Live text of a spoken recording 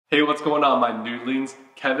Hey, what's going on, my noodlings?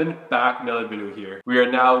 Kevin, back another video here. We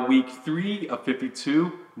are now week 3 of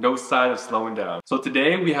 52, no sign of slowing down. So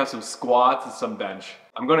today we have some squats and some bench.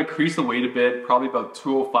 I'm going to increase the weight a bit, probably about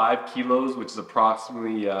 205 kilos, which is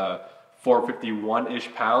approximately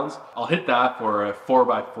 451-ish pounds. I'll hit that for a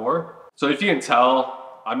 4x4. So if you can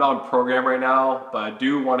tell, I'm not on program right now, but I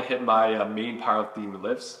do want to hit my main powerlifting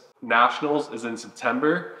lifts. Nationals is in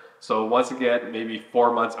September. So once again, maybe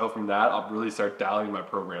 4 months out from that, I'll really start dialing my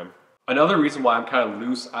program. Another reason why I'm kind of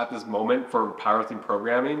loose at this moment for powerlifting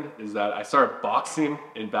programming is that I started boxing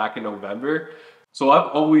back in November. So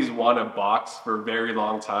I've always wanted to box for a very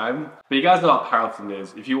long time. But you guys know how powerlifting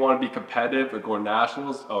is. If you want to be competitive or go to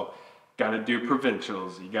nationals, gotta do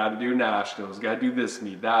provincials, you gotta do nationals, you gotta do this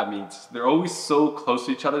meet, that meet. They're always so close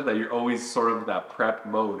to each other that you're always sort of in that prep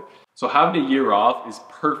mode. So having a year off is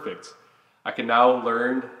perfect. I can now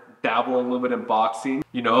learn, dabble a little bit in boxing,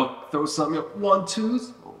 you know, throw some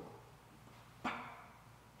 1-2s.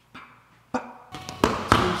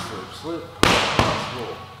 Slip, cross,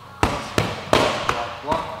 roll,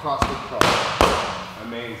 block, cross, slip, cross.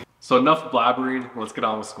 Amazing. So enough blabbering, let's get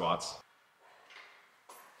on with squats.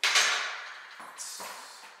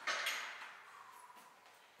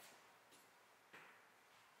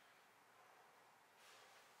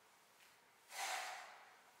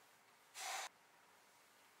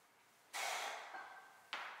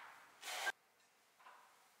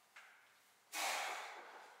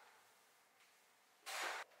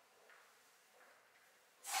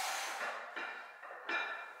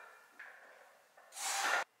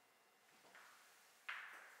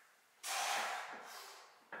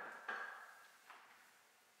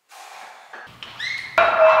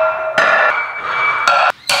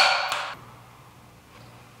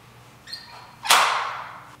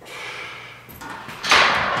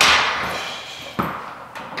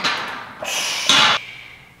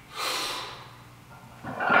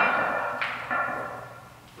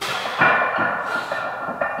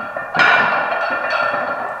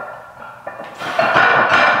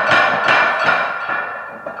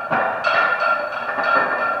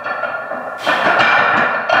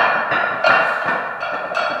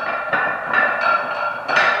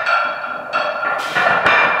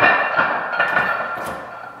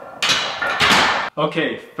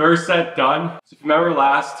 Okay, first set done. So if you remember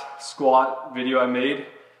last squat video I made, I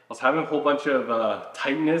was having a whole bunch of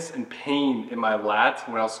tightness and pain in my lat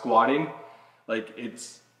when I was squatting. Like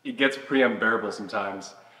it gets pretty unbearable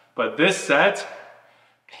sometimes. But this set,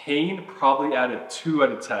 pain probably at a 2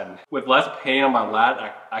 out of 10. With less pain on my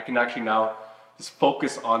lat, I can actually now just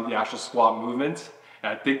focus on the actual squat movement.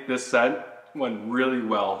 And I think this set went really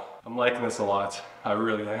well. I'm liking this a lot. I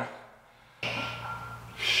really am.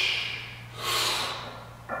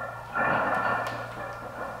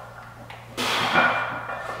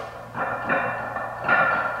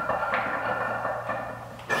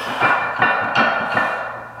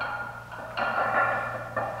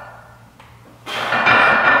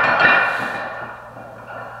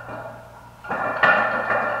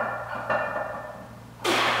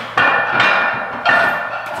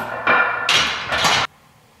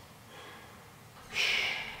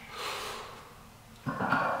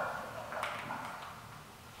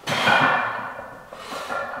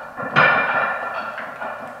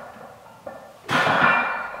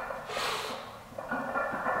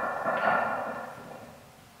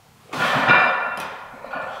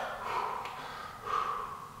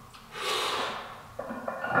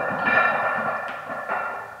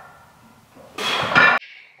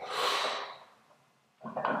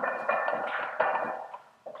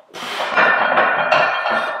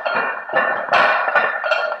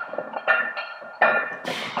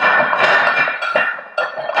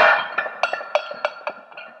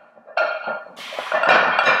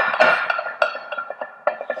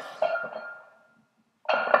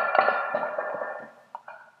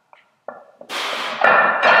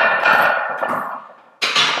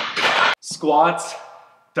 Squats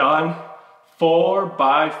done,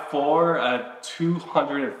 4x4 at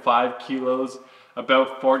 205 kilos,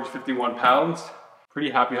 about 451 pounds. Pretty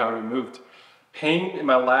happy how it moved. Pain in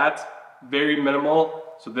my lat, very minimal,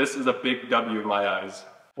 so this is a big W in my eyes.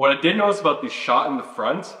 What I did notice about the shot in the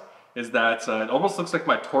front is that it almost looks like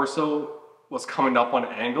my torso was coming up on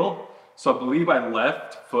an angle. So I believe my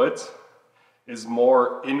left foot is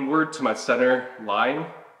more inward to my center line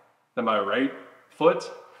than my right foot.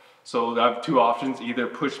 So I have two options, either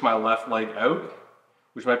push my left leg out,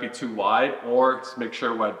 which might be too wide, or just make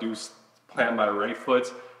sure when I do plant my right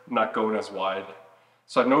foot, I'm not going as wide.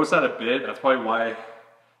 So I've noticed that a bit. That's probably why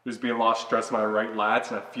there's been a lot of stress in my right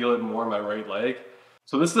lats, and I feel it more in my right leg.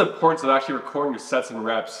 So this is the importance of actually recording your sets and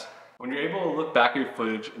reps. When you're able to look back at your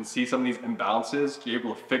footage and see some of these imbalances, you're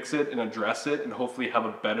able to fix it and address it and hopefully have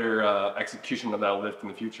a better execution of that lift in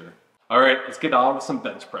the future. All right, let's get on with some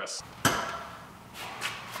bench press.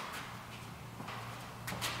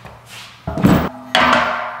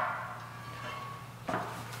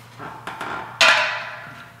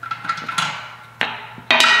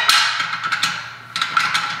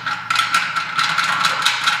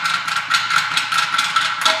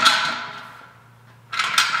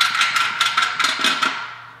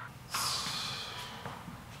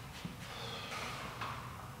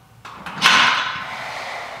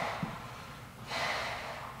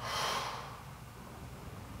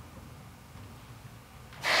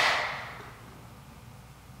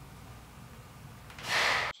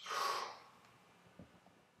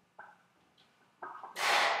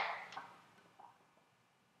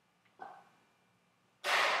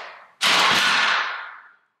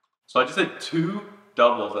 So I just did 2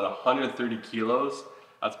 doubles at 130 kilos.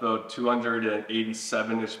 That's about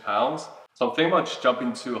 287-ish pounds. So I'm thinking about just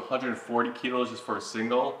jumping to 140 kilos just for a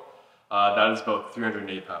single. That is about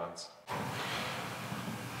 308 pounds.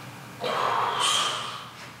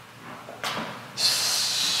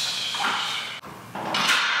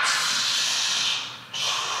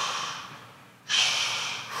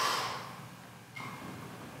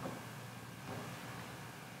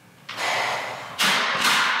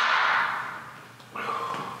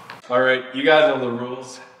 All right, you guys know the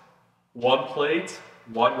rules. 1 plate,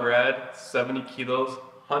 1 red, 70 kilos,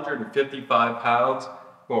 155 pounds.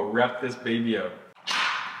 We'll rep this baby out.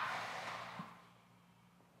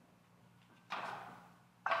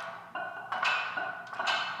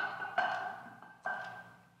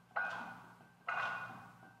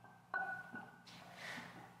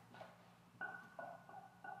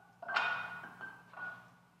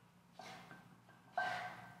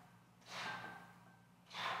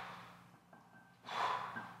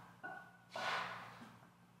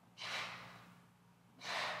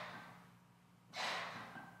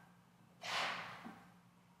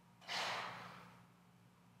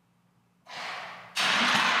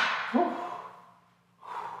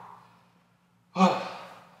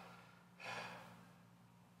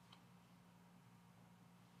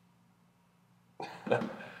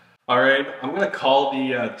 All right, I'm gonna call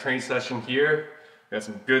the training session here. We got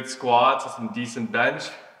some good squats and some decent bench.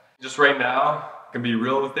 Just right now, gonna be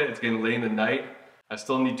real with it, it's getting late in the night. I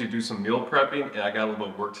still need to do some meal prepping and I got a little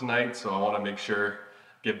bit of work tonight, so I wanna make sure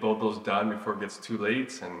get both those done before it gets too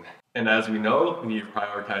late. And as we know, we need to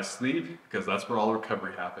prioritize sleep because that's where all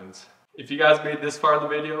recovery happens. If you guys made this far in the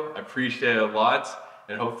video, I appreciate it a lot,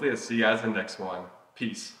 and hopefully I'll see you guys in the next one.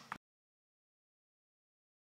 Peace.